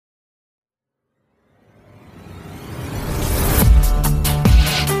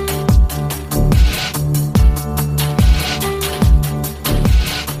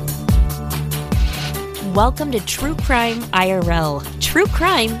welcome to True Crime IRL, true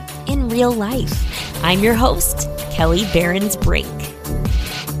crime in real life. I'm your host, Kelly Behrens-Brink.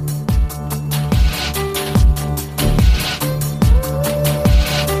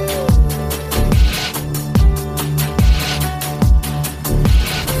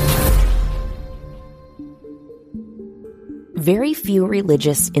 Very few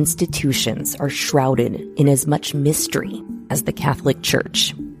religious institutions are shrouded in as much mystery as the Catholic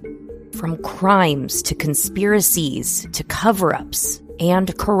Church. From crimes to conspiracies to cover-ups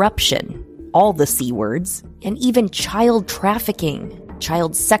and corruption, all the C words, and even child trafficking,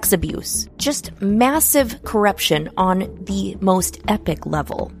 child sex abuse, just massive corruption on the most epic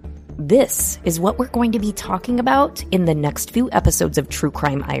level. This is what we're going to be talking about in the next few episodes of True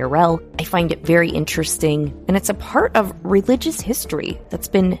Crime IRL. I find it very interesting, and it's a part of religious history that's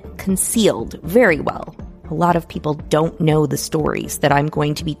been concealed very well. A lot of people don't know the stories that I'm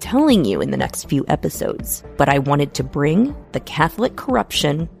going to be telling you in the next few episodes, but I wanted to bring the Catholic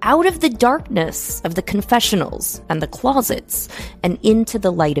corruption out of the darkness of the confessionals and the closets and into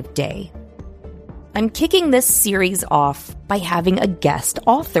the light of day. I'm kicking this series off by having a guest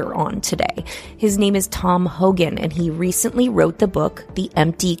author on today. His name is Tom Hogan, and he recently wrote the book, The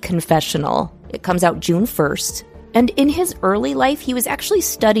Empty Confessional. It comes out June 1st. And in his early life, he was actually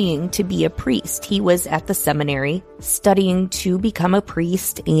studying to be a priest. He was at the seminary studying to become a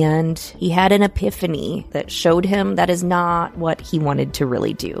priest, and he had an epiphany that showed him that is not what he wanted to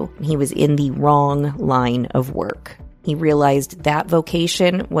really do. He was in the wrong line of work. He realized that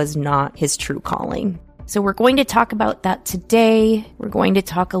vocation was not his true calling. So we're going to talk about that today. We're going to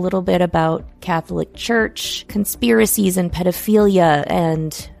talk a little bit about Catholic Church, conspiracies and pedophilia,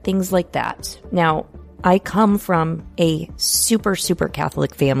 and things like that. Now, I come from a super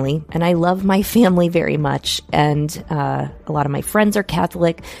Catholic family, and I love my family very much, and a lot of my friends are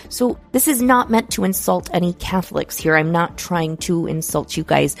Catholic, so this is not meant to insult any Catholics here. I'm not trying to insult you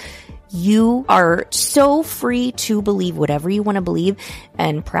guys. You are so free to believe whatever you want to believe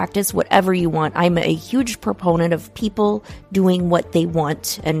and practice whatever you want. I'm a huge proponent of people doing what they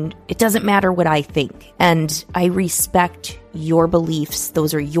want, and it doesn't matter what I think. And I respect your beliefs.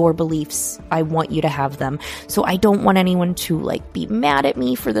 Those are your beliefs. I want you to have them. So I don't want anyone to be mad at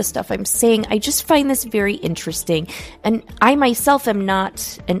me for the stuff I'm saying. I just find this very interesting. And I myself am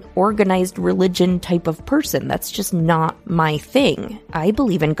not an organized religion type of person. That's just not my thing. I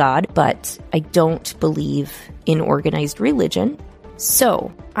believe in God, but I don't believe in organized religion.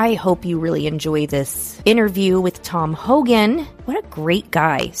 So I hope you really enjoy this interview with Tom Hogan. What a great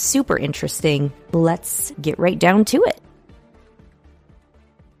guy. Super interesting. Let's get right down to it.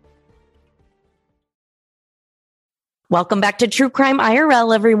 Welcome back to True Crime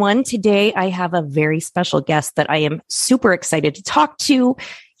IRL, everyone. Today, I have a very special guest that I am super excited to talk to.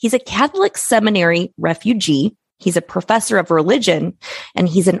 He's a Catholic seminary refugee. He's a professor of religion, and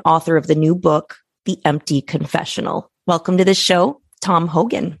he's an author of the new book, The Empty Confessional. Welcome to the show, Tom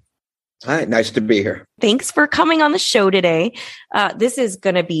Hogan. Hi, nice to be here. Thanks for coming on the show today. This is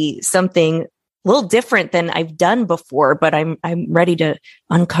going to be something a little different than I've done before, but I'm ready to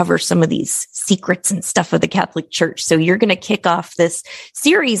uncover some of these secrets and stuff of the Catholic Church. So you're going to kick off this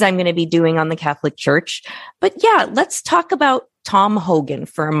series I'm going to be doing on the Catholic Church. But yeah, let's talk about Tom Hogan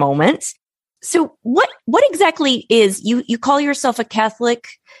for a moment. So what exactly is, you call yourself a Catholic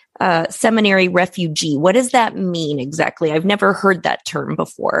seminary refugee. What does that mean exactly? I've never heard that term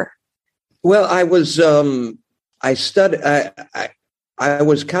before. Well, I was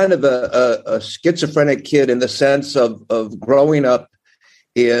kind of a schizophrenic kid in the sense of growing up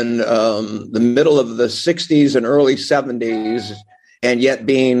in the middle of the 60s and early 70s, and yet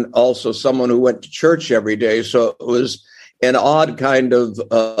being also someone who went to church every day. So it was an odd kind of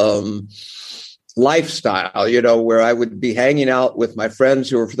lifestyle, where I would be hanging out with my friends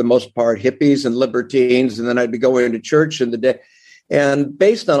who were, for the most part, hippies and libertines, and then I'd be going to church in the day. And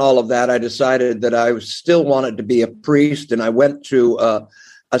based on all of that, I decided that I still wanted to be a priest, and I went to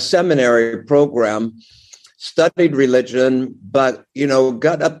a seminary program, studied religion, but,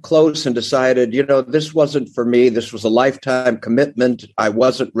 got up close and decided, this wasn't for me. This was a lifetime commitment. I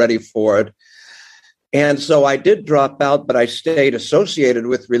wasn't ready for it. And so I did drop out, but I stayed associated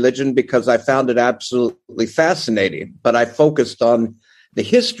with religion because I found it absolutely fascinating. But I focused on the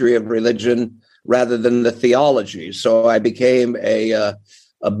history of religion rather than the theology. So I became a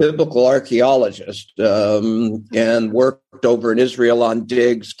biblical archaeologist and worked over in Israel on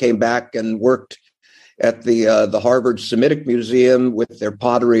digs, came back and worked at the Harvard Semitic Museum with their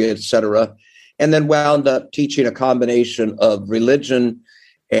pottery, etc., and then wound up teaching a combination of religion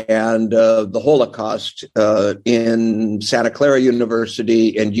and the Holocaust in Santa Clara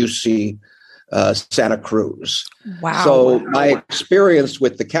University and UC Santa Cruz. Wow. So my experience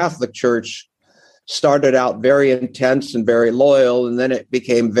with the Catholic Church started out very intense and very loyal, and then it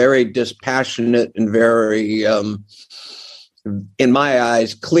became very dispassionate and very, in my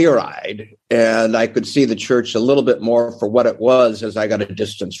eyes, clear-eyed. And I could see the church a little bit more for what it was as I got a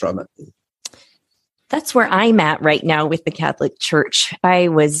distance from it. That's where I'm at right now with the Catholic Church. I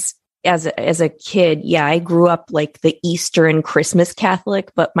was, as a kid, I grew up like the Easter and Christmas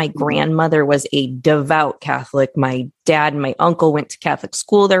Catholic, but my grandmother was a devout Catholic. My dad and my uncle went to Catholic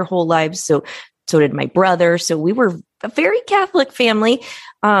school their whole lives. So did my brother. So we were a very Catholic family.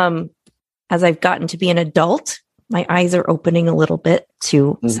 As I've gotten to be an adult, my eyes are opening a little bit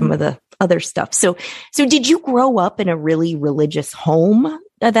to some of the other stuff. So did you grow up in a really religious home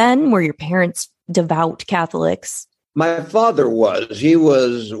then? Were your parents devout Catholics? My father was. He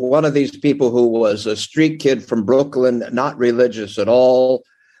was one of these people who was a street kid from Brooklyn, not religious at all,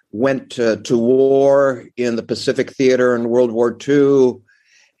 went to war in the Pacific Theater in World War II,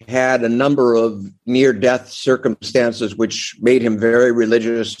 had a number of near-death circumstances which made him very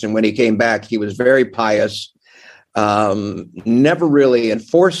religious. And when he came back, he was very pious. Never really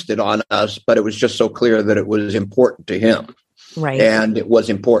enforced it on us, but it was just so clear that it was important to him. Right. And it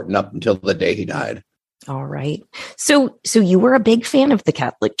was important up until the day he died. All right. So you were a big fan of the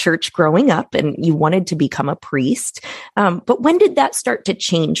Catholic Church growing up and you wanted to become a priest. But when did that start to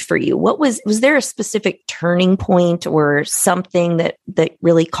change for you? Was there a specific turning point or something that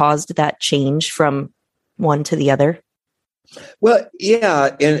really caused that change from one to the other? Well,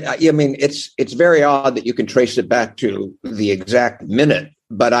 yeah. And I mean, it's very odd that you can trace it back to the exact minute,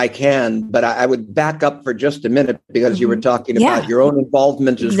 but I would back up for just a minute because you were talking about your own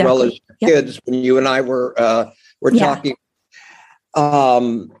involvement as well as kids when you and I were talking.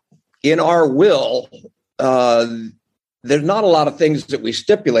 In our will, there's not a lot of things that we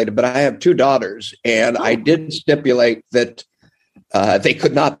stipulated, but I have two daughters, and I did stipulate that they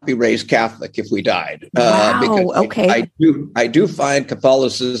could not be raised Catholic if we died. Because okay. I do find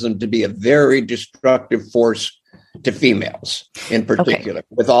Catholicism to be a very destructive force to females in particular,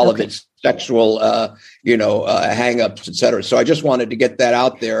 with all of its sexual, hang-ups, et cetera. So I just wanted to get that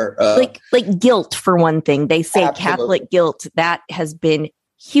out there. Like guilt, for one thing. They say absolutely. Catholic guilt, that has been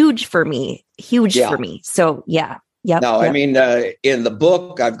huge for me. So, yeah. Yep, now, I mean, in the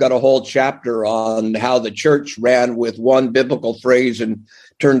book, I've got a whole chapter on how the church ran with one biblical phrase and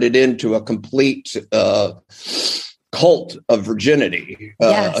turned it into a complete cult of virginity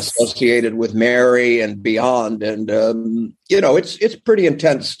associated with Mary and beyond. And, it's pretty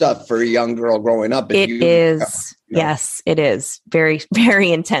intense stuff for a young girl growing up. It is. Yes, it is. Very,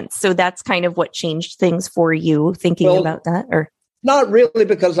 very intense. So that's kind of what changed things for you thinking about that, or? Not really,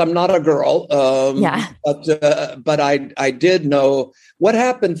 because I'm not a girl. But I did know what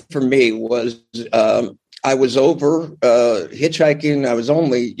happened for me was I was over hitchhiking. I was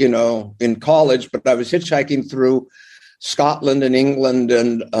only, in college, but I was hitchhiking through Scotland and England.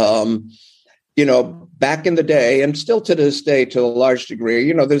 And, back in the day, and still to this day, to a large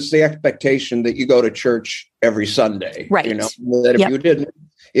degree, there's the expectation that you go to church every Sunday. Right. That if you didn't,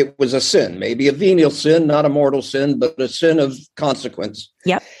 it was a sin, maybe a venial sin, not a mortal sin, but a sin of consequence.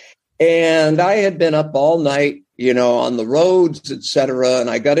 Yep. And I had been up all night, on the roads, et cetera. And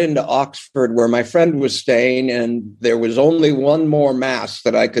I got into Oxford where my friend was staying, and there was only one more mass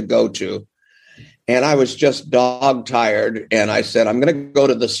that I could go to. And I was just dog tired. And I said, I'm going to go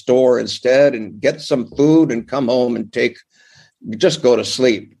to the store instead and get some food and come home and just go to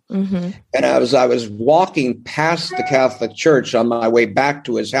sleep. Mm-hmm. And as I was walking past the Catholic Church on my way back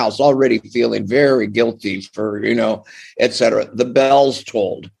to his house, already feeling very guilty for, et cetera, the bells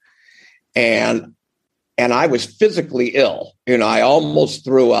tolled. And I was physically ill. I almost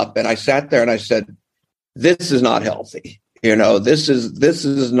threw up, and I sat there and I said, this is not healthy. This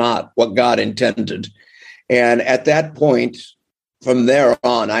is not what God intended. And at that point, from there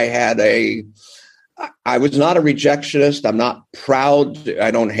on, I was not a rejectionist. I'm not proud.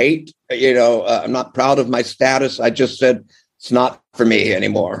 I don't hate, I'm not proud of my status. I just said, it's not for me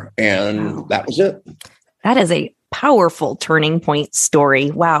anymore. And that was it. That is a powerful turning point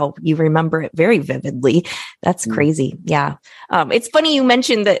story. Wow. You remember it very vividly. That's crazy. Yeah. It's funny you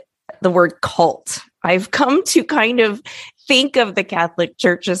mentioned that the word cult. I've come to kind of think of the Catholic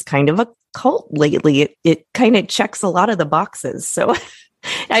Church as kind of a cult lately. It kind of checks a lot of the boxes. So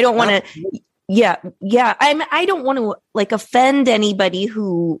I don't want to... Yeah. I don't want to offend anybody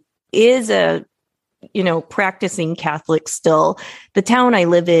who is a, practicing Catholic still. The town I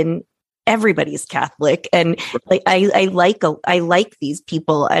live in, everybody's Catholic, and I like these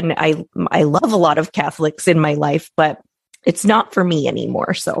people, and I love a lot of Catholics in my life, but it's not for me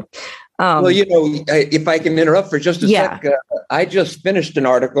anymore. So, Well, if I can interrupt for just a sec, I just finished an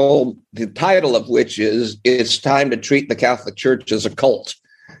article, the title of which is "It's Time to Treat the Catholic Church as a Cult."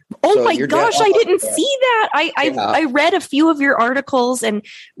 Oh so my gosh, I didn't see that. I read a few of your articles and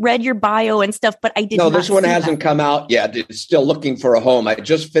read your bio and stuff, but I didn't. No, this one hasn't come out yet. It's still looking for a home. I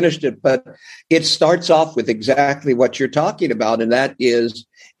just finished it, but it starts off with exactly what you're talking about. And that is,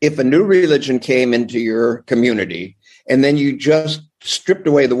 if a new religion came into your community and then you just stripped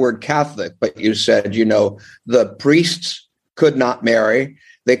away the word Catholic, but you said, the priests could not marry.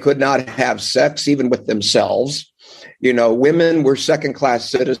 They could not have sex, even with themselves. Women were second-class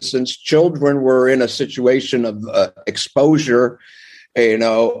citizens. Children were in a situation of exposure,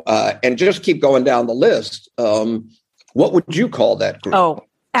 and just keep going down the list. What would you call that group? Oh,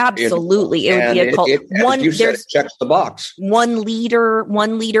 absolutely. It would be a cult. It checks the box. One leader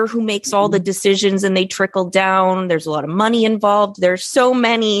who makes all the decisions and they trickle down. There's a lot of money involved. There's so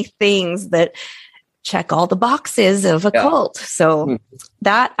many things that check all the boxes of a cult. So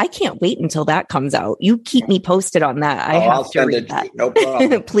that I can't wait until that comes out. You keep me posted on that. I'll to read that. No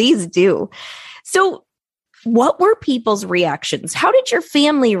problem. Please do. So what were people's reactions? How did your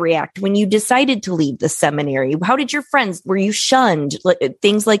family react when you decided to leave the seminary? How did your friends, were you shunned?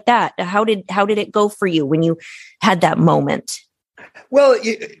 Things like that. How did it go for you when you had that moment? Well,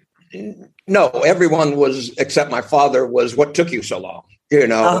 no, everyone was, except my father, was, what took you so long?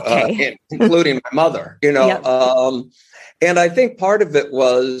 Including my mother, Yep. And I think part of it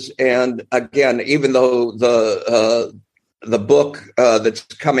was, and again, even though the book that's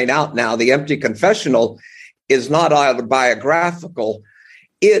coming out now, The Empty Confessional, is not autobiographical,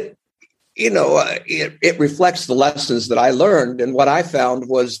 it reflects the lessons that I learned. And what I found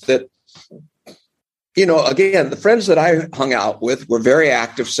was that, again, the friends that I hung out with were very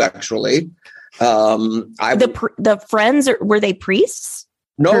active sexually. The friends, were they priests?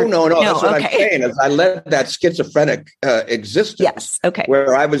 No. That's what I'm saying. Is I led that schizophrenic existence. Yes. Okay.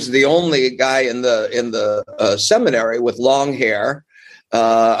 Where I was the only guy in the seminary with long hair.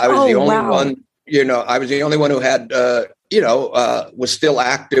 I was the only one. I was the only one who had was still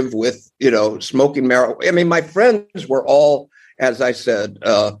active with smoking marijuana. I mean, my friends were all, as I said,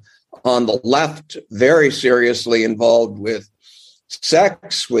 on the left, very seriously involved with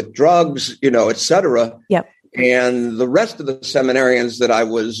sex, with drugs, et cetera. Yep. And the rest of the seminarians that I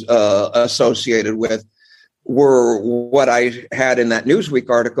was associated with were what I had in that Newsweek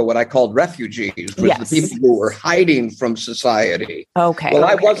article, what I called refugees, was the people who were hiding from society. Okay. Well,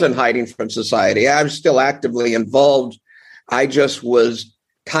 I wasn't hiding from society. I was still actively involved. I just was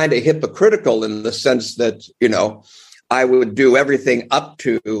kind of hypocritical in the sense that, I would do everything up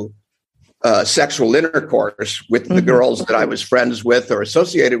to sexual intercourse with the girls that I was friends with or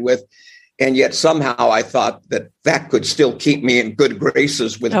associated with. And yet somehow I thought that could still keep me in good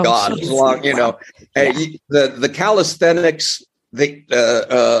graces with God, as long, the calisthenics,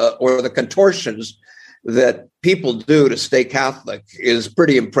 or the contortions that people do to stay Catholic is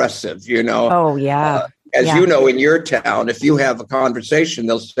pretty impressive, Oh, yeah. As you know, in your town, if you have a conversation,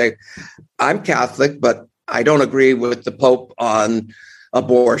 they'll say, I'm Catholic, but I don't agree with the Pope on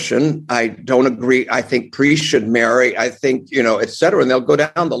abortion. I don't agree. I think priests should marry. I think, et cetera. And they'll go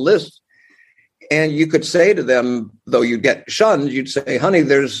down the list. And you could say to them, though you get shunned, you'd say, honey,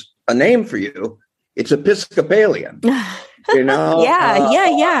 there's a name for you. It's Episcopalian,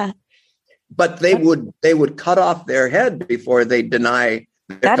 Yeah. But they would cut off their head before they deny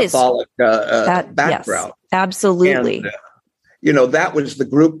their Catholic background. Yes, absolutely. And, that was the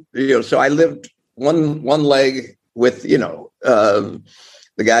group, so I lived one leg with, the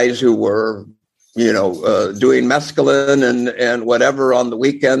guys who were, doing mescaline and whatever on the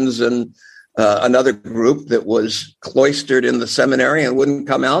weekends, and another group that was cloistered in the seminary and wouldn't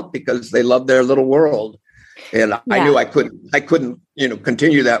come out because they loved their little world. And I knew I couldn't,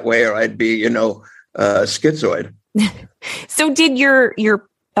 continue that way, or I'd be, schizoid. So did your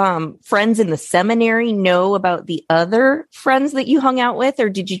friends in the seminary know about the other friends that you hung out with, or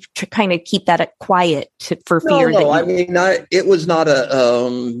did you kind of keep that quiet for fear? No, it was not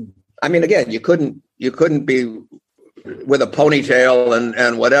again, you couldn't be with a ponytail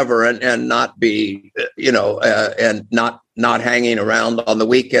and whatever, and not be, and not hanging around on the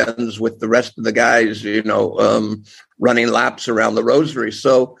weekends with the rest of the guys, running laps around the rosary.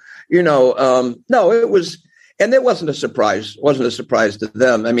 So, no, it was, and it wasn't a surprise. It wasn't a surprise to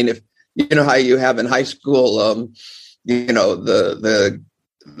them. I mean, if how you have in high school, the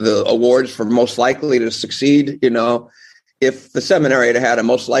awards for most likely to succeed, if the seminary had a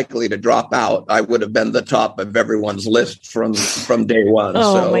most likely to drop out, I would have been the top of everyone's list from day one.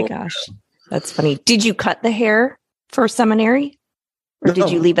 Oh, my gosh. That's funny. Did you cut the hair for seminary? or did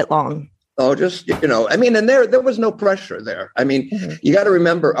you leave it long? Oh, just, I mean, and there was no pressure there. I mean, you got to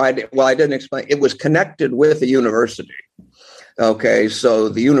remember, I didn't explain, it was connected with a university. Okay, so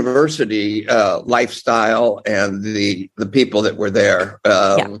the university lifestyle and the people that were there,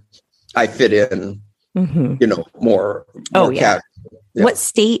 I fit in, more. Oh, yeah. Yeah. What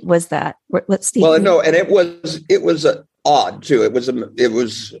state was that? What state? Well, no, and it was odd too. It was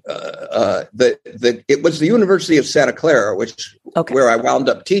the University of Santa Clara, where I wound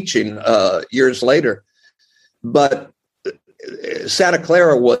up teaching years later. But Santa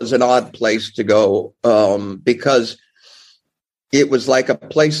Clara was an odd place to go because it was like a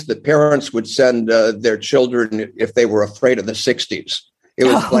place that parents would send their children if they were afraid of the 60s. It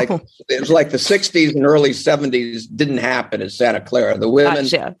was like the 60s and early 70s didn't happen in Santa Clara. The women,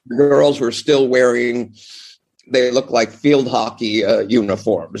 the girls were still wearing, they looked like field hockey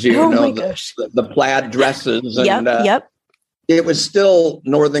uniforms, the plaid dresses. And, it was still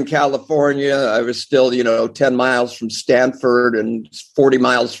Northern California. I was still, 10 miles from Stanford and 40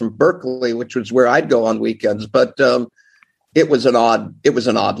 miles from Berkeley, which was where I'd go on weekends. But it was an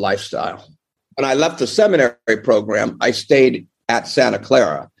odd lifestyle. When I left the seminary program, I stayed at Santa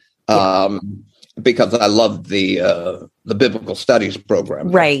Clara because I loved the biblical studies program.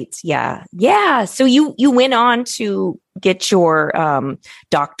 Right. Yeah. Yeah. So you went on to get your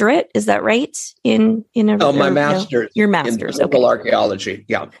doctorate. Is that right? My master's. Your master's. In biblical archaeology.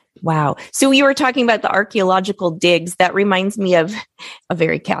 Yeah. Wow. So you were talking about the archaeological digs. That reminds me of a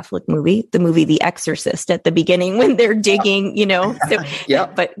very Catholic movie, the movie The Exorcist, at the beginning when they're digging, So,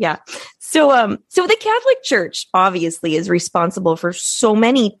 But yeah. So the Catholic Church obviously is responsible for so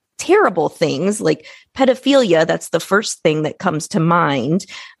many terrible things like pedophilia. That's the first thing that comes to mind.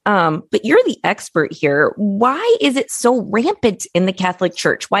 But you're the expert here. Why is it so rampant in the Catholic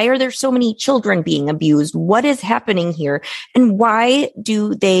Church? Why are there so many children being abused? What is happening here? And why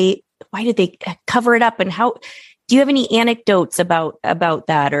did they cover it up? And how, do you have any anecdotes about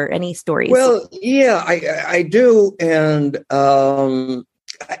that or any stories? Well, yeah, I do. And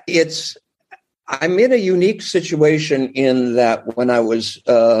I'm in a unique situation in that when I was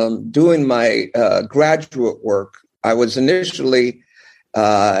doing my graduate work, I was initially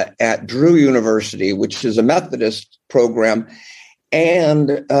at Drew University, which is a Methodist program,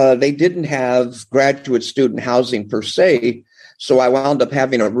 and they didn't have graduate student housing per se, so I wound up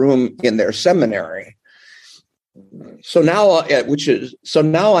having a room in their seminary. So now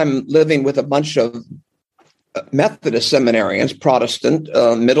I'm living with a bunch of Methodist seminarians, Protestant,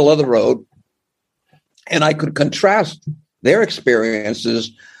 middle of the road. And I could contrast their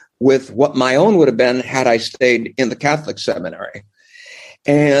experiences with what my own would have been had I stayed in the Catholic seminary.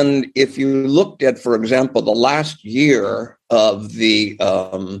 And if you looked at, for example, the last year of the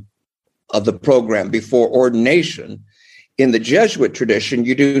program before ordination, in the Jesuit tradition,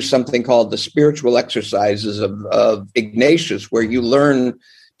 you do something called the spiritual exercises of Ignatius, where you learn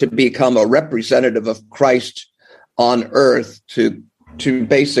to become a representative of Christ on earth to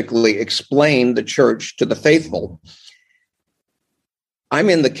basically explain the church to the faithful. I'm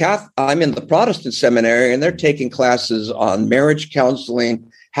in the Protestant seminary, and they're taking classes on marriage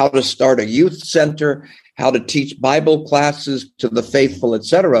counseling, how to start a youth center, how to teach Bible classes to the faithful,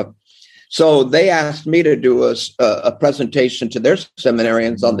 etc. So they asked me to do a presentation to their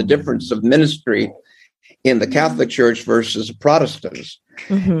seminarians on the difference of ministry in the Catholic Church versus Protestants.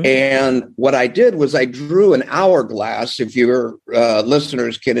 Mm-hmm. And what I did was I drew an hourglass. If your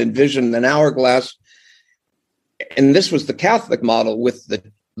listeners can envision an hourglass, and this was the Catholic model with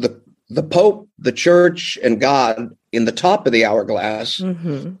the Pope, the Church, and God in the top of the hourglass,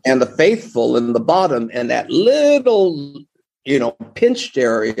 mm-hmm. and the faithful in the bottom, and that little, pinched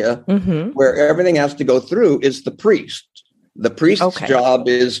area mm-hmm. where everything has to go through is the priest. The priest's job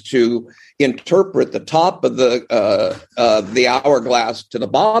is to interpret the top of the hourglass to the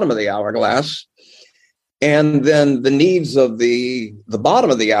bottom of the hourglass, and then the needs of the bottom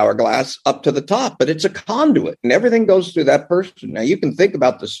of the hourglass up to the top. But it's a conduit, and everything goes through that person. Now, you can think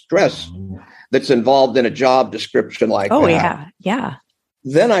about the stress that's involved in a job description like that. Oh, yeah.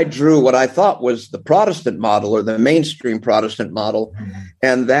 Then I drew what I thought was the Protestant model, or the mainstream Protestant model,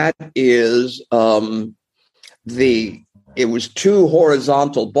 and that is it was two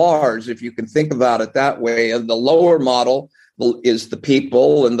horizontal bars, if you can think about it that way. And the lower model is the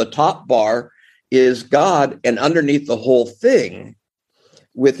people, and the top bar is God. And underneath the whole thing,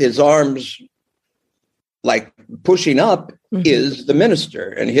 with his arms like pushing up, mm-hmm. is the minister.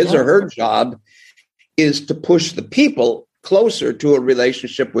 And his or her job is to push the people closer to a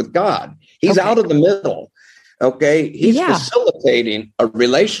relationship with God. He's out of the middle. Okay. He's facilitating a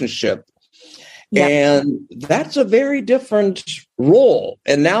relationship. Yep. And that's a very different role.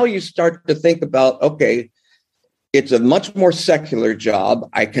 And now you start to think about, okay, it's a much more secular job.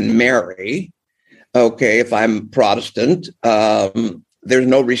 I can marry. Okay, if I'm Protestant, there's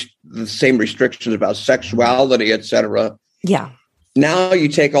no the same restrictions about sexuality, etc. Yeah. Now you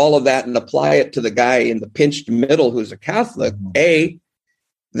take all of that and apply it to the guy in the pinched middle who's a Catholic. A,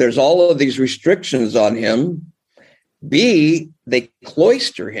 there's all of these restrictions on him. B, they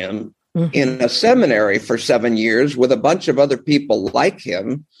cloister him in a seminary for 7 years with a bunch of other people like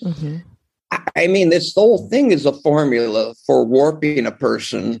him. I mean, this whole thing is a formula for warping a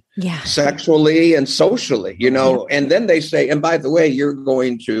person sexually and socially, you know, and then they say, and by the way, you're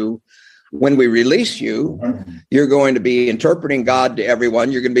going to, when we release you, you're going to be interpreting God to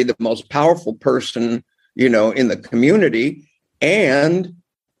everyone. You're going to be the most powerful person, you know, in the community, and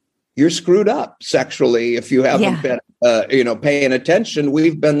you're screwed up sexually if you haven't been, you know, paying attention.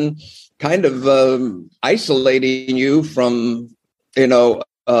 We've been kind of isolating you from, you know,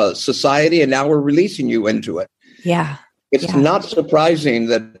 society, and now we're releasing you into it. Yeah. It's not surprising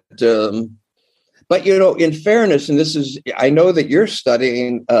that, but, you know, in fairness, and this is, I know that you're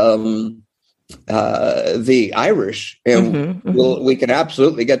studying the Irish, and we can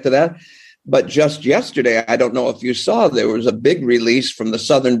absolutely get to that. But just yesterday, I don't know if you saw, there was a big release from the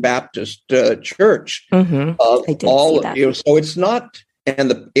Southern Baptist Church. I did see that. You know, so it's not,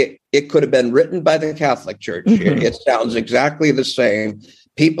 and it could have been written by the Catholic Church. It sounds exactly the same.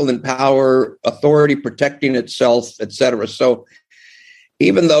 People in power, authority protecting itself, etc. So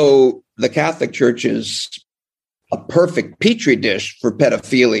even though the Catholic Church is a perfect petri dish for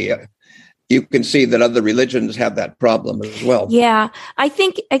pedophilia, you can see that other religions have that problem as well. Yeah, I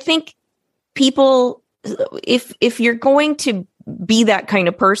think people, if you're going to be that kind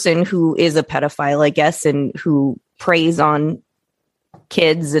of person who is a pedophile, I guess, and who preys on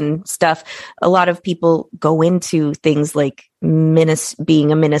kids and stuff, a lot of people go into things like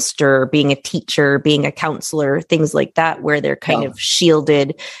being a minister, being a teacher, being a counselor, things like that, where they're kind of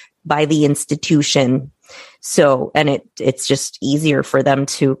shielded by the institution. So, and it's just easier for them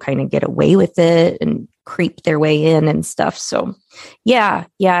to kind of get away with it and creep their way in and stuff. So yeah,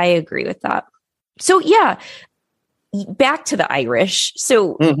 I agree with that. So yeah, back to the Irish.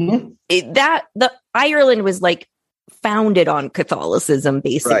 So the Ireland was like founded on Catholicism,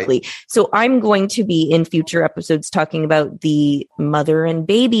 basically. Right. So I'm going to be in future episodes talking about the mother and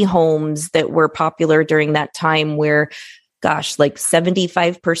baby homes that were popular during that time, where, gosh, like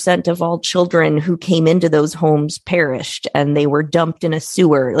 75% of all children who came into those homes perished and they were dumped in a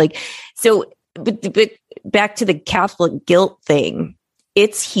sewer. Like, so, but back to the Catholic guilt thing,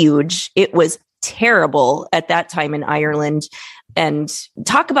 it's huge. It was terrible at that time in Ireland. And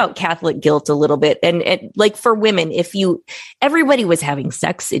talk about Catholic guilt a little bit. And like for women, everybody was having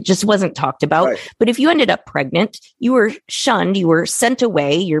sex, it just wasn't talked about. Right. But if you ended up pregnant, you were shunned, you were sent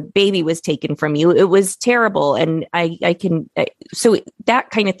away, your baby was taken from you. It was terrible. And so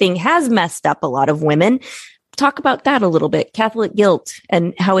that kind of thing has messed up a lot of women. Talk about that a little bit, Catholic guilt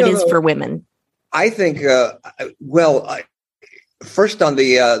and how it is for women. I think, first on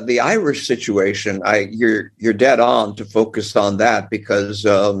the Irish situation, you're dead on to focus on that, because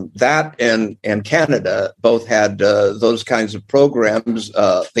that and Canada both had those kinds of programs.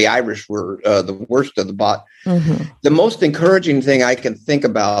 The Irish were the worst of the lot. The most encouraging thing I can think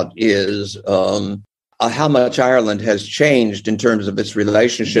about is how much Ireland has changed in terms of its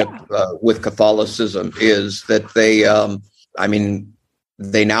relationship with Catholicism. Is that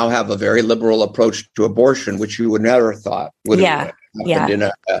they now have a very liberal approach to abortion, which you would never thought would have happened in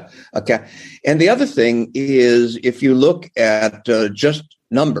and the other thing is, if you look at just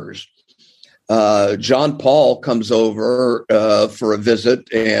numbers, John Paul comes over for a visit,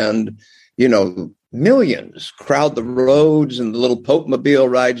 and, you know, millions crowd the roads, and the little Pope mobile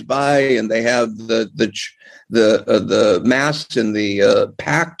rides by, and they have the mass in the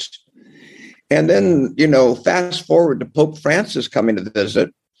packed. And then, you know, fast forward to Pope Francis coming to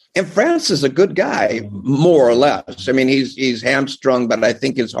visit. And Francis is a good guy, more or less. I mean, he's hamstrung, but I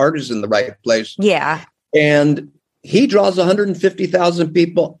think his heart is in the right place. Yeah. And he draws 150,000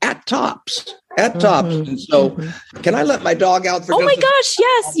 people at tops. And so can I let my dog out for gosh,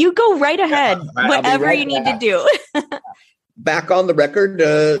 yes. You go right ahead. Whatever you need to do. Back on the record.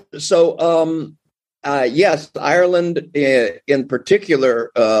 Yes, Ireland in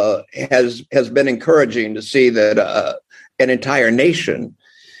particular has been encouraging to see that an entire nation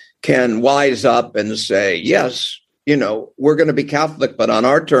can wise up and say, yes, you know, we're going to be Catholic, but on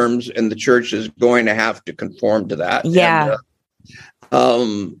our terms, and the church is going to have to conform to that. Yeah.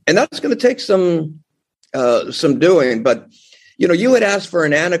 And that's going to take some doing. But, you had asked for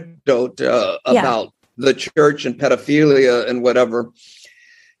an anecdote about the church and pedophilia and whatever.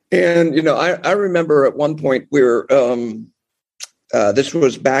 And, I remember at one point we were, this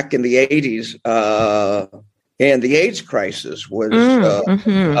was back in the 80s, and the AIDS crisis was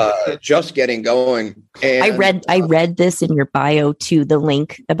just getting going. And I read this in your bio too, the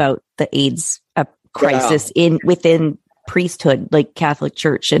link about the AIDS crisis within priesthood, like Catholic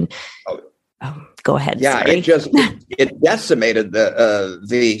Church. And go ahead. Yeah, sorry. it decimated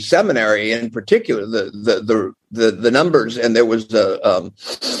the seminary in particular, the numbers. And there was a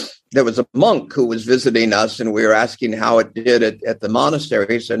monk who was visiting us, and we were asking how it did at the monastery.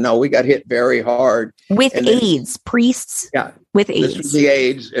 He said, "No, we got hit very hard with AIDS. Priests, with AIDS. This was the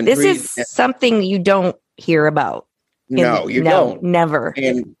AIDS, and this is something you don't hear about. No, you don't, never."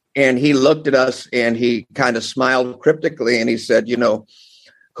 And he looked at us, and he kind of smiled cryptically, and he said,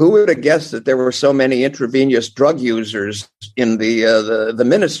 "Who would have guessed that there were so many intravenous drug users in the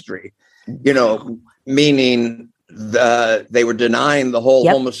ministry?" Meaning they were denying the whole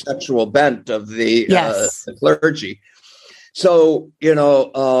homosexual bent of the clergy. So,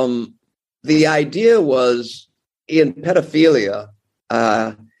 the idea was in pedophilia.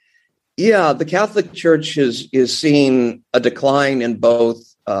 The Catholic Church is seeing a decline in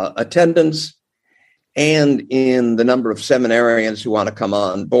both attendance and in the number of seminarians who want to come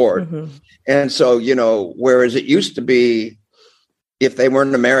on board. Mm-hmm. And so, whereas it used to be, if they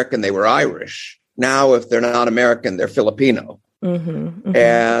weren't American, they were Irish. Now, if they're not American, they're Filipino. Mm-hmm, mm-hmm.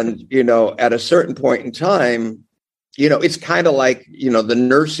 And, at a certain point in time, it's kind of like, the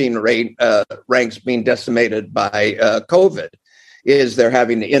nursing rate ranks being decimated by COVID, is they're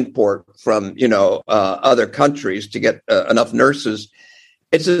having to import from, other countries to get enough nurses.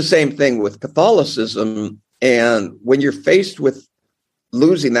 It's the same thing with Catholicism. And when you're faced with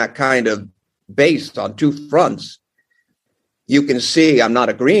losing that kind of base on two fronts, you can see, I'm not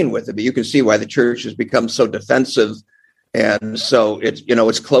agreeing with it, but you can see why the church has become so defensive. And so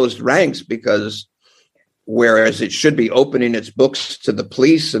it's closed ranks, because whereas it should be opening its books to the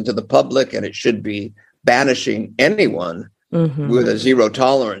police and to the public, and it should be banishing anyone with a zero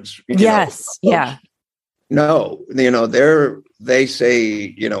tolerance. No, they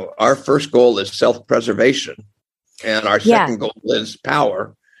say, our first goal is self-preservation, and our second goal is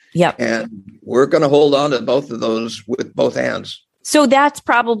power. Yep. And we're going to hold on to both of those with both hands. So that's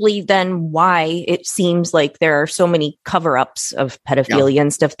probably then why it seems like there are so many cover-ups of pedophilia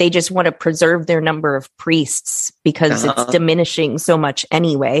and stuff. They just want to preserve their number of priests because it's diminishing so much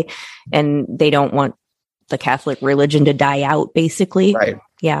anyway. And they don't want the Catholic religion to die out, basically. Right.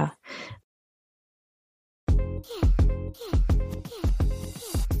 Yeah.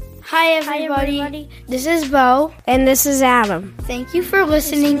 Hi everybody, this is Bo. And this is Adam. Thank you for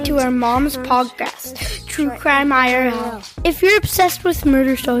listening to our mom's podcast, True Crime IRL. If you're obsessed with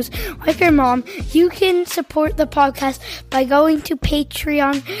murder shows like your mom, you can support the podcast by going to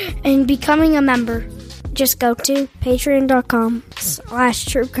Patreon and becoming a member. Just go to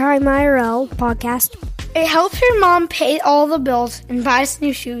patreon.com/True Crime IRL podcast. It helps your mom pay all the bills and buy us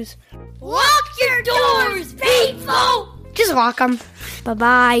new shoes. Lock your doors, people! Just lock them.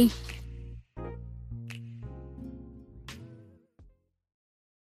 Bye-bye.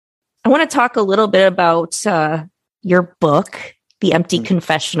 I want to talk a little bit about your book, The Empty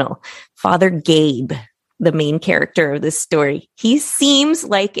Confessional. Father Gabe, the main character of this story. He seems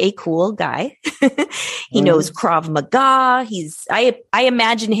like a cool guy. He knows Krav Maga. I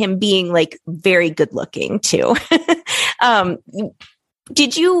imagine him being like very good looking too.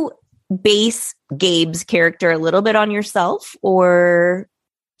 Did you base Gabe's character a little bit on yourself, or?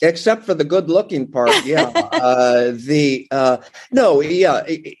 Except for the good-looking part, yeah.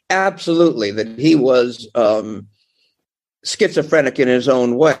 Absolutely. That he was schizophrenic in his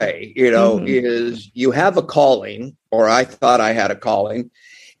own way. Is you have a calling, or I thought I had a calling,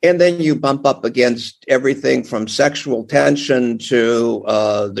 and then you bump up against everything from sexual tension to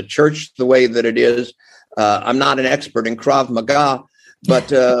the church the way that it is. I'm not an expert in Krav Maga,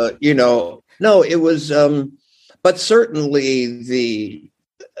 but no, it was. But certainly the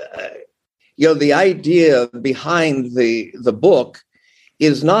idea behind the book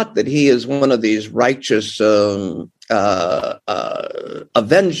is not that he is one of these righteous avengers.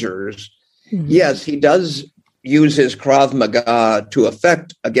 Mm-hmm. Yes, he does use his Krav Maga to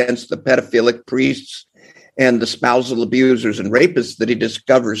effect against the pedophilic priests and the spousal abusers and rapists that he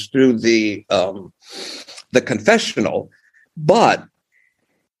discovers through the confessional, but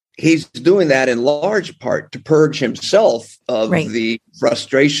he's doing that in large part to purge himself of the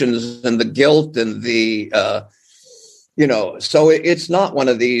frustrations and the guilt and the So it's not one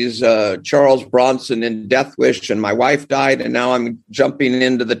of these Charles Bronson in Death Wish and my wife died and now I'm jumping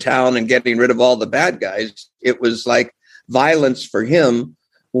into the town and getting rid of all the bad guys. It was like violence for him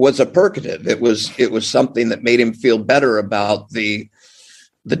was a purgative. It was something that made him feel better about the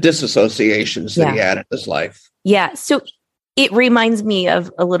disassociations that he had in his life. Yeah. So it reminds me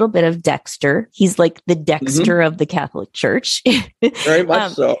of a little bit of Dexter. He's like the Dexter of the Catholic Church. Very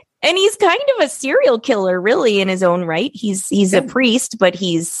much so. And he's kind of a serial killer, really, in his own right. He's a priest, but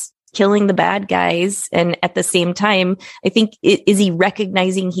he's killing the bad guys. And at the same time, I think, is he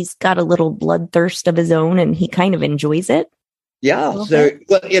recognizing he's got a little bloodthirst of his own and he kind of enjoys it? Yeah. So,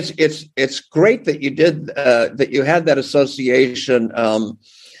 well, it's great that you did, that you had that association.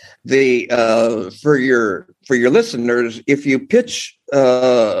 For your listeners, if you pitch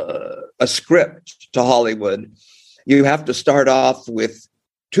a script to Hollywood, you have to start off with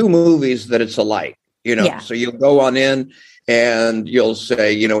 2 movies that it's alike, So you'll go on in and you'll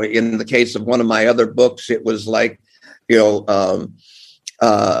say, in the case of one of my other books, it was like, you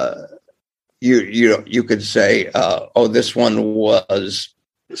could say, this one was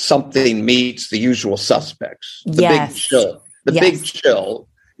Something Meets the Usual Suspects. Big Chill. Big Chill,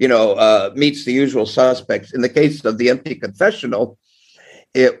 meets the usual suspects. In the case of The Empty Confessional,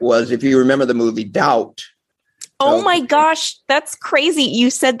 it was, if you remember the movie Doubt. Oh my gosh, that's crazy. You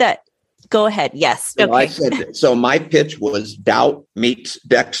said that. Go ahead. Yes. So I said that. So my pitch was Doubt meets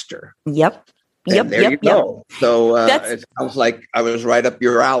Dexter. Yep. There you go. So it sounds like I was right up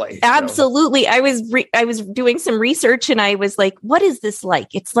your alley. Absolutely. So. I was doing some research and I was like, what is this like?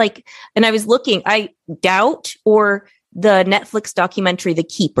 It's like, and I was looking, Doubt or the Netflix documentary, The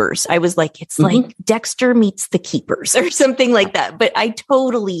Keepers. I was like, it's like Dexter meets The Keepers or something like that. But I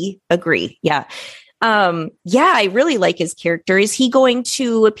totally agree. Yeah. I really like his character. Is he going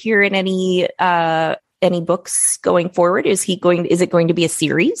to appear in any books going forward? Is it going to be a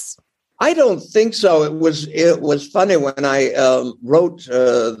series? I don't think so. It was funny when I wrote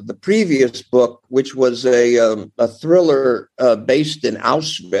the previous book, which was a thriller based in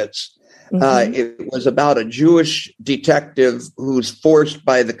Auschwitz. It was about a Jewish detective who's forced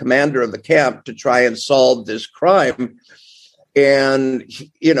by the commander of the camp to try and solve this crime. And,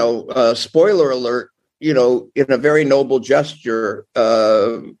 spoiler alert, in a very noble gesture,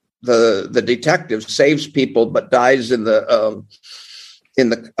 the detective saves people, but dies in the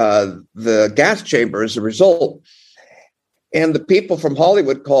gas chamber as a result. And the people from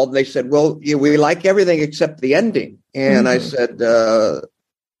Hollywood called and they said, well, we like everything except the ending. And I said, well,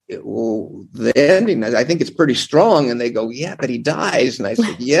 the ending, I think it's pretty strong. And they go, yeah, but he dies. And I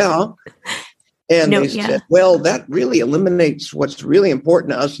said, yeah. And they said, well, that really eliminates what's really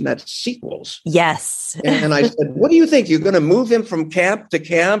important to us, and that's sequels. Yes. And I said, what do you think? You're going to move him from camp to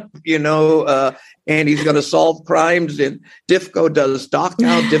camp, and he's going to solve crimes. And Difko does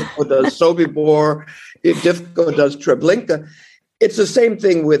Dachau, Difko does Sobibor, Difko does Treblinka. It's the same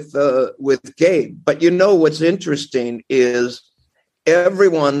thing with Gabe. But what's interesting is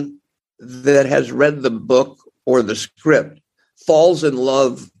everyone that has read the book or the script falls in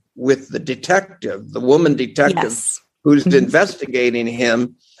love with the detective, the woman detective who's investigating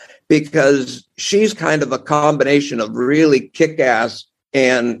him, because she's kind of a combination of really kick-ass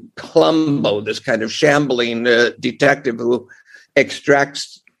and Columbo, this kind of shambling detective who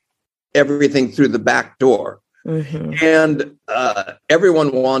extracts everything through the back door. And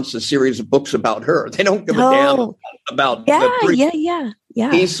everyone wants a series of books about her. They don't give a damn about the priest. Yeah.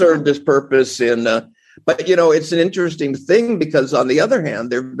 He served his purpose in... But, it's an interesting thing because, on the other hand,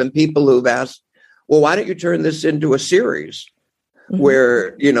 there have been people who've asked, well, why don't you turn this into a series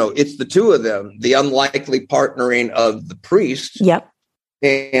where, it's the two of them, the unlikely partnering of the priest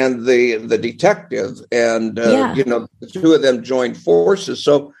and the detective, and, the two of them join forces.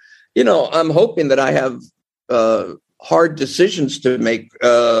 So, I'm hoping that I have hard decisions to make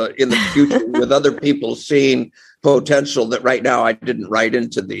in the future with other people seeing potential that right now I didn't write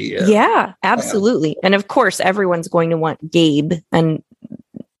into the... absolutely. And of course, everyone's going to want Gabe and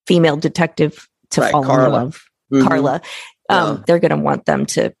female detective to fall in love. Carla. They're going to want them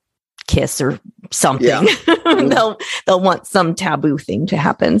to kiss or something. They'll want some taboo thing to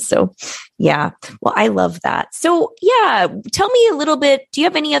happen. So, well, I love that. So, tell me a little bit. Do you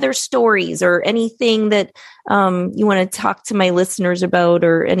have any other stories or anything that you want to talk to my listeners about,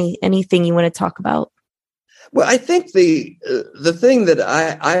 or anything you want to talk about? Well, I think the thing that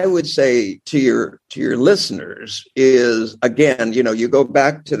I would say to your listeners is, again, you go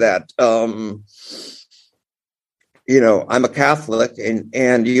back to that, I'm a Catholic,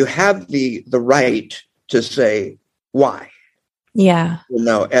 and you have the right to say why. Yeah.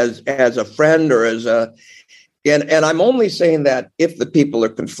 As a friend or as And I'm only saying that if the people are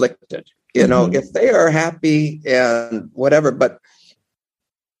conflicted, if they are happy and whatever. But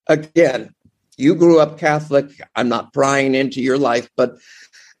again, you grew up Catholic. I'm not prying into your life, but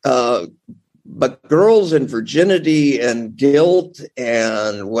girls and virginity and guilt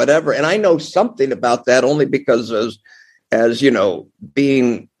and whatever. And I know something about that only because as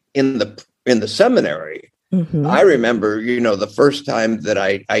being in the seminary, I remember, the first time that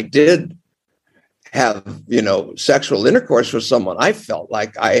I did have, sexual intercourse with someone, I felt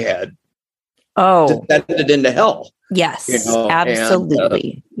like I had descended into hell. Yes,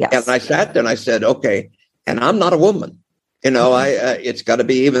 absolutely. Yes. And I sat there and I said, okay, and I'm not a woman. It's got to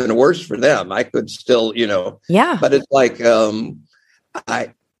be even worse for them. I could still, but it's like,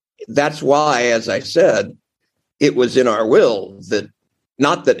 that's why, as I said, it was in our will that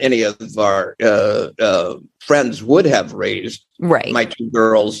not that any of our friends would have raised my two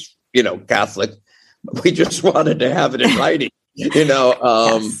girls, Catholic. We just wanted to have it in writing,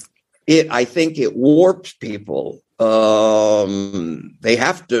 Yes. I think it warps people. They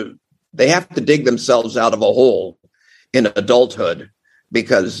have to dig themselves out of a hole in adulthood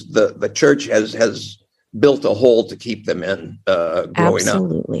because the church has built a hole to keep them in growing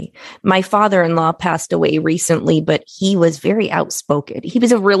Absolutely. My father-in-law passed away recently, but he was very outspoken. He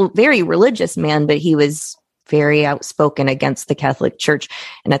was very religious man, but he was very outspoken against the Catholic Church.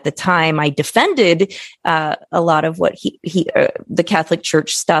 And at the time, I defended a lot of what the Catholic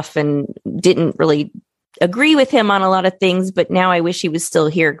Church stuff and didn't really agree with him on a lot of things. But now I wish he was still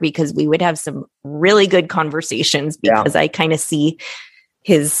here because we would have some really good conversations because I kind of see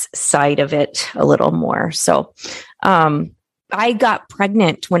his side of it a little more. So I got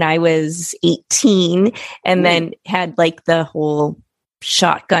pregnant when I was 18 and then had like the whole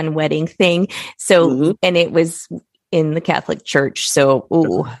shotgun wedding thing. So, and it was in the Catholic Church. So,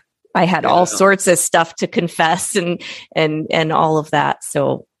 I had all sorts of stuff to confess and all of that.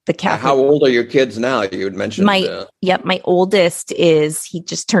 So the Catholic. How old are your kids now? You had mentioned my oldest he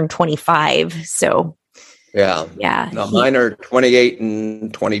just turned 25. So no, mine are 28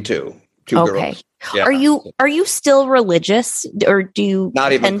 and 22. Two girls. Yeah. Are you still religious, or do you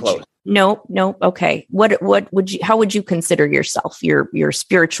not even close? No. Okay. How would you consider yourself? Your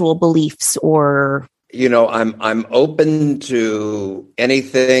spiritual beliefs, or I'm open to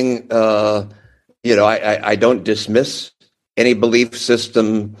anything. I don't dismiss any belief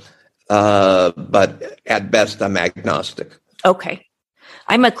system, but at best I'm agnostic. Okay.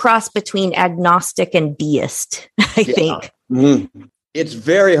 I'm a cross between agnostic and deist, I think. Mm-hmm. It's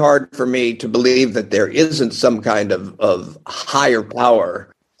very hard for me to believe that there isn't some kind of higher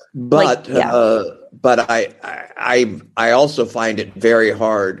power, but I also find it very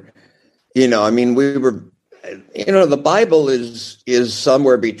hard. We were, the Bible is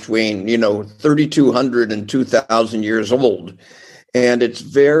somewhere between 3,200 and 2,000 years old, and it's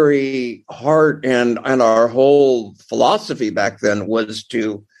very hard. And our whole philosophy back then was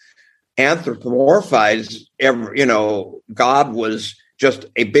to anthropomorphize God was just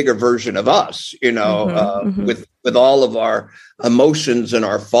a bigger version of us, with all of our emotions and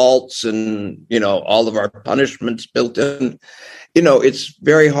our faults and, all of our punishments built in. It's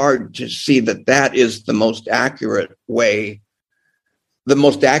very hard to see that is the most accurate way, the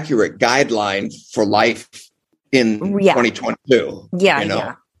most accurate guideline for life in 2022.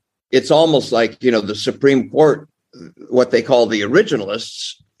 It's almost like, the Supreme Court, what they call the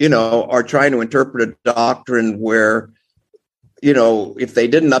originalists, are trying to interpret a doctrine where, if they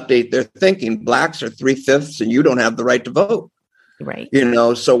didn't update their thinking, blacks are 3/5 and you don't have the right to vote. Right.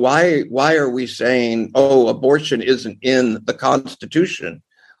 So why are we saying, abortion isn't in the Constitution?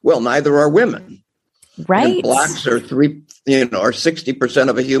 Well, neither are women. Right. And blacks are 60%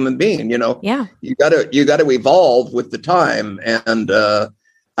 of a human being, Yeah. You gotta evolve with the time. And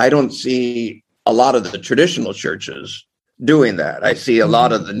I don't see a lot of the traditional churches doing that. I see a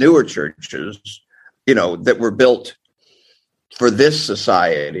lot of the newer churches, that were built for this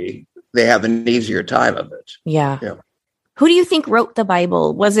society. They have an easier time of it. Yeah. Who do you think wrote the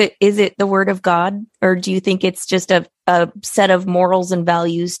Bible? Is it the Word of God, or do you think it's just a set of morals and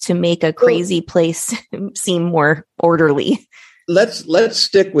values to make a crazy place seem more orderly? Let's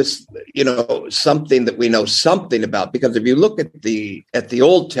stick with something that we know something about, because if you look at the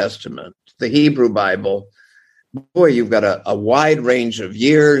Old Testament, the Hebrew Bible, boy, you've got a wide range of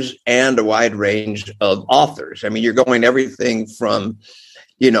years and a wide range of authors. I mean, you're going everything from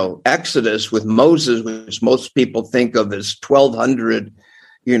Exodus with Moses, which most people think of as 1200,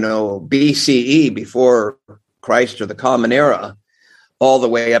 BCE, before Christ or the Common Era, all the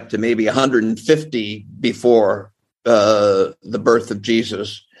way up to maybe 150 before the birth of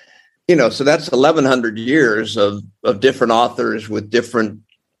Jesus. so that's 1,100 years of different authors with different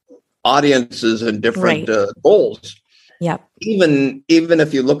audiences and different goals. Yep. Even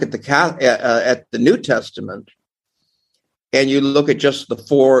if you look at the New Testament, and you look at just the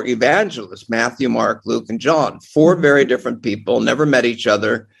four evangelists, Matthew, Mark, Luke, and John, four very different people, never met each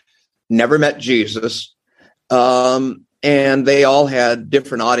other, never met Jesus, and they all had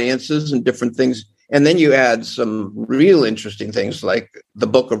different audiences and different things. And then you add some real interesting things like the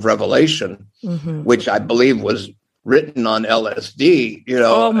book of Revelation, which I believe was written on LSD,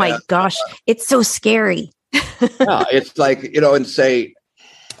 Oh my gosh. It's so scary. Yeah, it's like,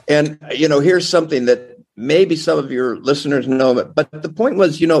 here's something that maybe some of your listeners know, but the point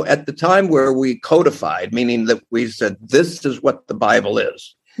was, at the time where we codified, meaning that we said, this is what the Bible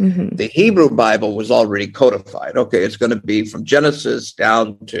is. The Hebrew Bible was already codified. Okay, it's going to be from Genesis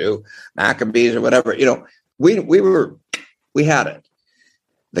down to Maccabees or whatever. We had it.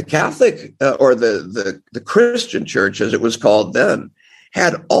 The Catholic or the Christian church, as it was called then,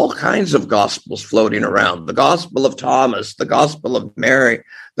 had all kinds of gospels floating around. The Gospel of Thomas, the Gospel of Mary,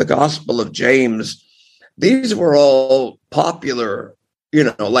 the Gospel of James. These were all popular,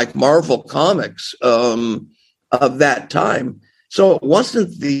 like Marvel comics of that time. So it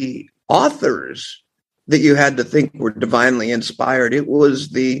wasn't the authors that you had to think were divinely inspired. It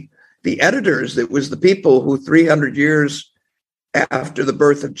was the editors. It was the people who 300 years after the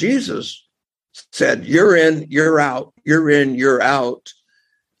birth of Jesus said, you're in, you're out, you're in, you're out.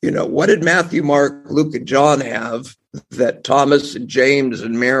 What did Matthew, Mark, Luke, and John have that Thomas and James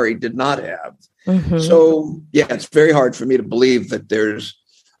and Mary did not have? So, it's very hard for me to believe that there's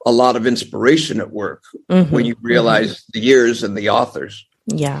a lot of inspiration at work when you realize the years and the authors.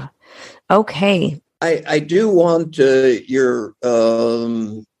 Yeah. Okay. I do want your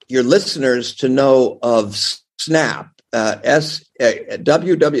listeners to know of Snap. The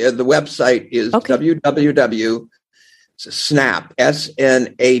website is www. Snap,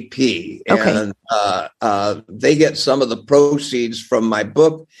 SNAP, and they get some of the proceeds from my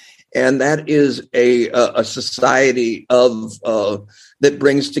book, and that is a society of that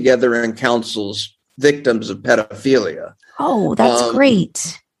brings together and counsels victims of pedophilia. Oh, that's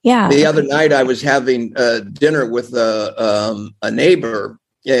great! Yeah. The other night, I was having dinner with a neighbor,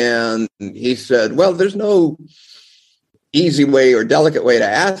 and he said, "Well, there's no easy way or delicate way to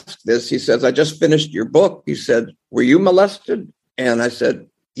ask this." He says, "I just finished your book." He said, "Were you molested?" And I said,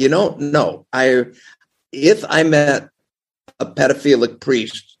 no. If I met a pedophilic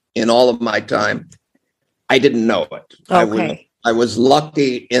priest in all of my time, I didn't know it. Okay. I was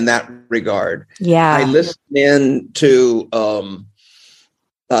lucky in that regard. Yeah. I listened in to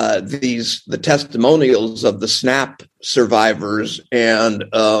the testimonials of the SNAP survivors, and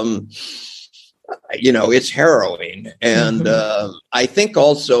it's harrowing. And I think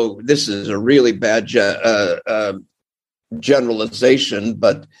also this is a really bad generalization,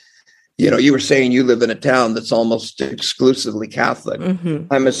 but, you were saying you live in a town that's almost exclusively Catholic.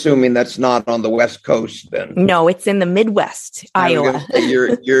 I'm assuming that's not on the West Coast then. No, it's in the Midwest, Iowa.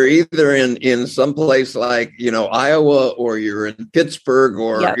 You're either in some place like, Iowa, or you're in Pittsburgh,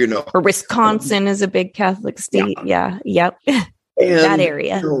 or, or Wisconsin is a big Catholic state. Yeah. Yep. That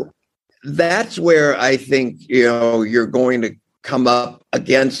area. That's where I think, you're going to come up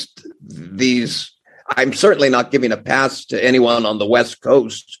against these. I'm certainly not giving a pass to anyone on the West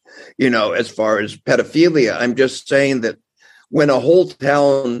Coast, as far as pedophilia. I'm just saying that when a whole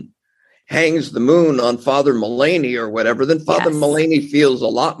town hangs the moon on Father Mulaney or whatever, then Father Mulaney feels a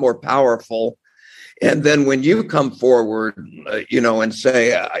lot more powerful. And then when you come forward, and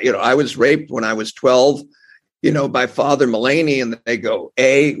say, I was raped when I was 12, by Father Mulaney, and they go,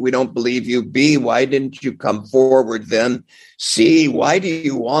 A, we don't believe you. B, why didn't you come forward then? C, why do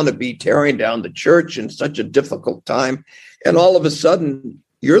you want to be tearing down the church in such a difficult time? And all of a sudden,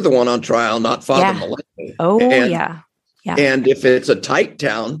 you're the one on trial, not Father Mulaney. Oh, yeah. And if it's a tight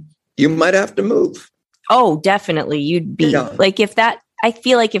town, you might have to move. Oh, definitely. You'd be like, I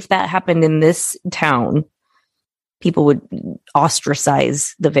feel like if that happened in this town, people would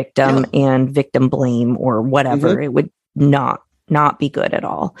ostracize the victim and victim blame or whatever. It would not be good at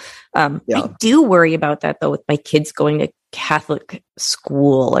all. I do worry about that, though, with my kids going to Catholic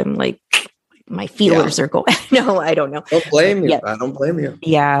school. I'm like, my feelers are going. No, I don't know. Don't blame you. I don't blame you.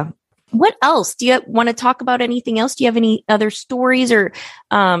 Yeah. What else? Do you want to talk about anything else? Do you have any other stories or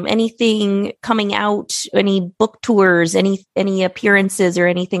anything coming out? Any book tours? Any appearances or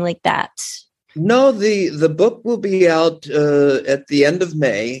anything like that? No, the book will be out at the end of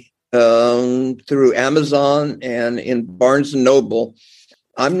May through Amazon and in Barnes and Noble.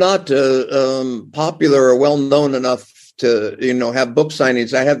 I'm not popular or well known enough to, have book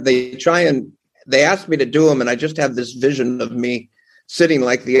signings. They asked me to do them, and I just have this vision of me sitting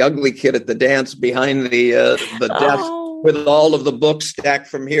like the ugly kid at the dance behind the desk with all of the books stacked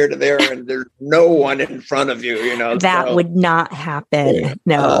from here to there, and there's no one in front of you, That would not happen.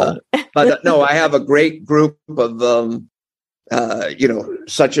 No. But no, I have a great group of,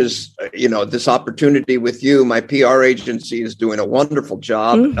 such as, this opportunity with you. My PR agency is doing a wonderful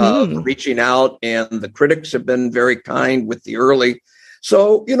job of reaching out, and the critics have been very kind with the early.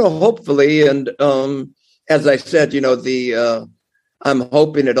 So, hopefully, and as I said, I'm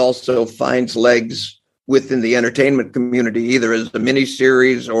hoping it also finds legs within the entertainment community, either as a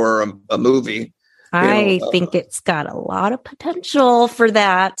miniseries or a movie. I think it's got a lot of potential for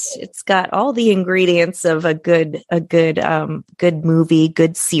that. It's got all the ingredients of a good movie,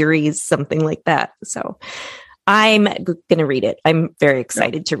 good series, something like that. So I'm going to read it. I'm very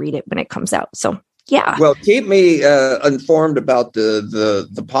excited to read it when it comes out. So yeah. Well, keep me informed about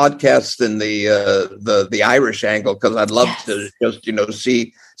the podcast and the Irish angle, because I'd love to just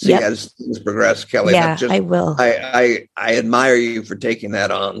see as things progress, Kelly. Yeah, I will. I admire you for taking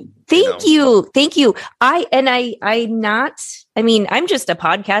that on. Thank you. I'm just a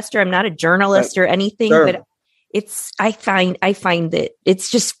podcaster. I'm not a journalist or anything, but I find that it's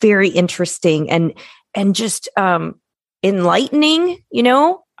just very interesting and just enlightening.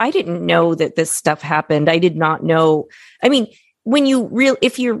 I didn't know that this stuff happened. I did not know. I mean,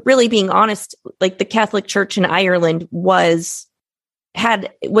 if you're really being honest, like the Catholic Church in Ireland was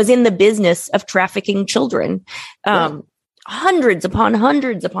in the business of trafficking children. Hundreds upon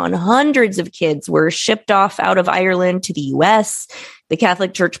hundreds upon hundreds of kids were shipped off out of Ireland to the US. The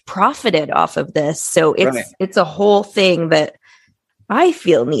Catholic Church profited off of this. So it's a whole thing that I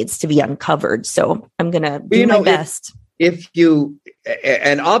feel needs to be uncovered. So I'm going to do my best.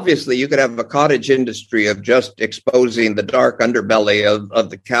 And obviously you could have a cottage industry of just exposing the dark underbelly of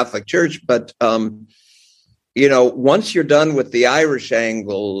the Catholic Church. But, once you're done with the Irish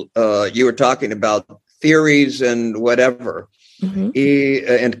angle, you were talking about theories and whatever, and,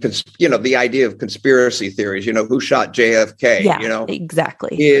 the idea of conspiracy theories, who shot JFK,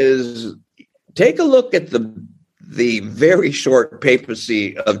 exactly, is take a look at the very short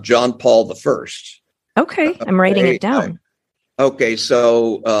papacy of John Paul I. Okay, I'm writing it down. Okay,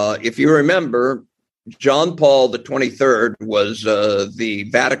 so if you remember, John Paul the 23rd was the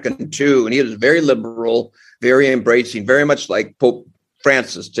Vatican II, and he was very liberal, very embracing, very much like Pope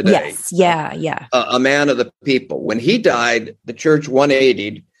Francis today. Yes, yeah. A man of the people. When he died, the church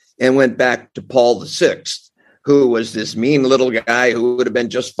 180'd and went back to Paul VI, who was this mean little guy who would have been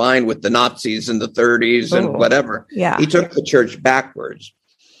just fine with the Nazis in the 30s and whatever. Yeah. He took the church backwards.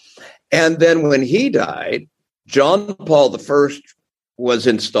 And then when he died, John Paul I was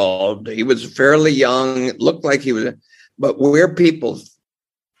installed. He was fairly young. It looked like he was, but where people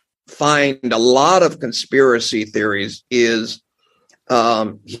find a lot of conspiracy theories is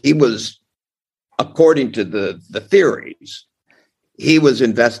he was, according to the theories, he was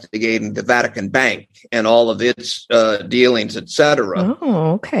investigating the Vatican Bank and all of its dealings, etc.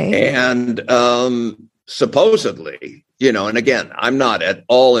 Oh, okay. And supposedly, and again, I'm not at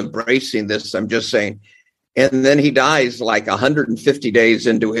all embracing this. I'm just saying. And then he dies like 150 days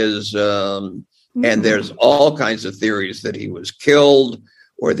into his, and there's all kinds of theories that he was killed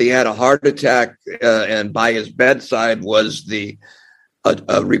or that he had a heart attack, and by his bedside was a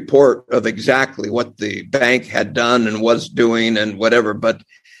report of exactly what the bank had done and was doing and whatever. But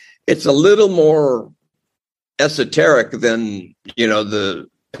it's a little more esoteric than, the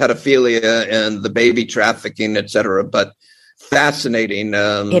pedophilia and the baby trafficking, et cetera, but fascinating.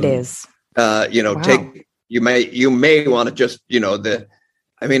 It is. Wow. You may want to just,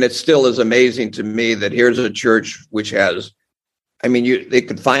 it still is amazing to me that here's a church which has, it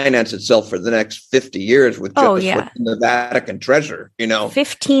could finance itself for the next 50 years with just the Vatican treasure,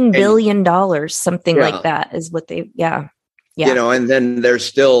 $15 billion, something like that is what they, and then they're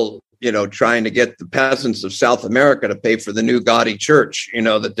still, trying to get the peasants of South America to pay for the new gaudy church,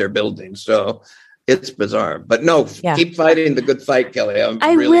 that they're building. So it's bizarre, but no, keep fighting the good fight, Kelly.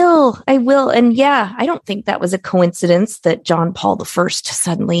 I will. And I don't think that was a coincidence that John Paul I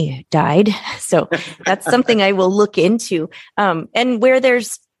suddenly died. So that's something I will look into. And where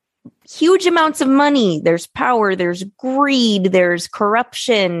there's huge amounts of money, there's power, there's greed, there's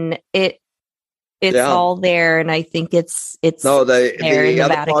corruption. It's all there. And I think it's no, the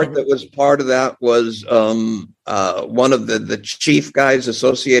other part that was part of that was one of the chief guys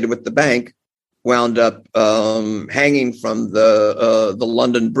associated with the bank wound up hanging from the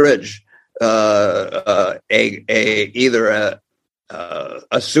London Bridge, either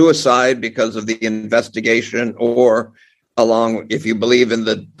a suicide because of the investigation, or along, if you believe in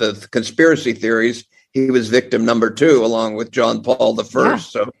the conspiracy theories, he was victim number 2, along with John Paul I.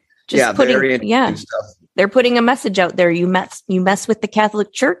 Yeah. So, Very interesting stuff. They're putting a message out there. You mess with the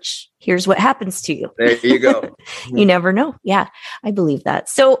Catholic Church, here's what happens to you. There you go. You never know. Yeah, I believe that.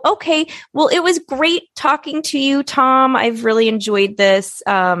 So, okay. Well, it was great talking to you, Tom. I've really enjoyed this.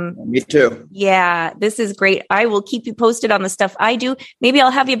 Me too. Yeah, this is great. I will keep you posted on the stuff I do. Maybe I'll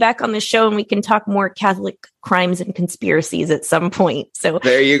have you back on the show and we can talk more Catholic crimes and conspiracies at some point. So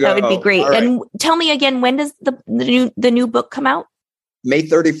there you go. That would be great. Right. And tell me again, when does the new book come out? May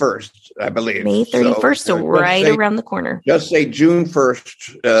 31st, I believe. May 31st, so right around the corner. Just say June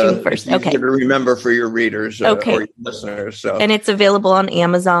 1st. June 1st, okay. To remember for your readers or your listeners. So. And it's available on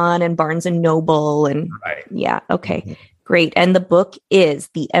Amazon and Barnes & Noble. And yeah, okay, great. And the book is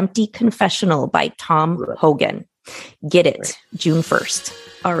The Empty Confessional by Tom Hogan. Get it, June 1st.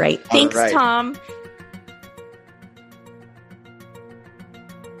 All right. Thanks, Tom.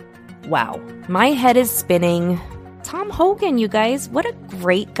 Wow, my head is spinning. Tom Hogan, you guys, what a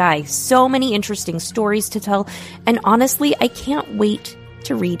great guy. So many interesting stories to tell. And honestly, I can't wait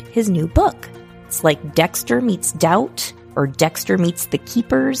to read his new book. It's like Dexter meets Doubt or Dexter meets The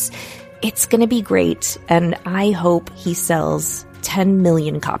Keepers. It's going to be great. And I hope he sells 10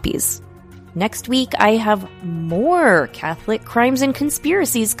 million copies. Next week, I have more Catholic crimes and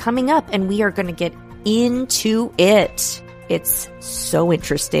conspiracies coming up, and we are going to get into it. It's so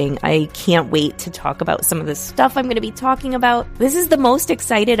interesting. I can't wait to talk about some of the stuff I'm going to be talking about. This is the most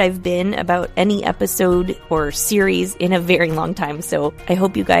excited I've been about any episode or series in a very long time. So I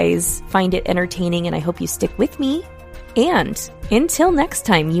hope you guys find it entertaining and I hope you stick with me. And until next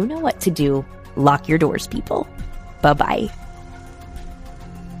time, you know what to do. Lock your doors, people. Bye-bye.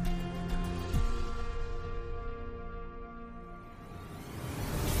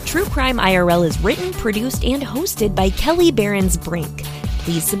 True Crime IRL is written, produced, and hosted by Kelly Behrens-Brink.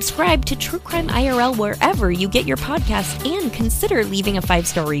 Please subscribe to True Crime IRL wherever you get your podcasts and consider leaving a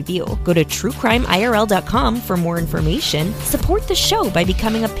 5-star review. Go to truecrimeirl.com for more information. Support the show by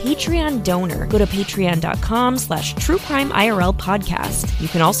becoming a Patreon donor. Go to patreon.com/truecrimeirl podcast. You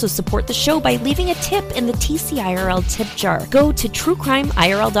can also support the show by leaving a tip in the TCIRL tip jar. Go to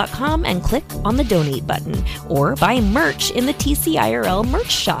truecrimeirl.com and click on the donate button or buy merch in the TCIRL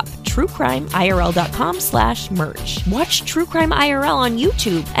merch shop. truecrimeirl.com/merch. Watch True Crime IRL on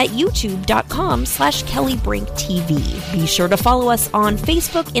YouTube at youtube.com/KellyBrinkTV. Be sure to follow us on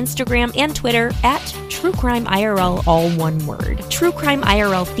Facebook, Instagram, and Twitter at True Crime IRL, all one word. True Crime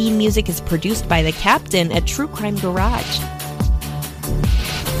IRL theme music is produced by the Captain at True Crime Garage.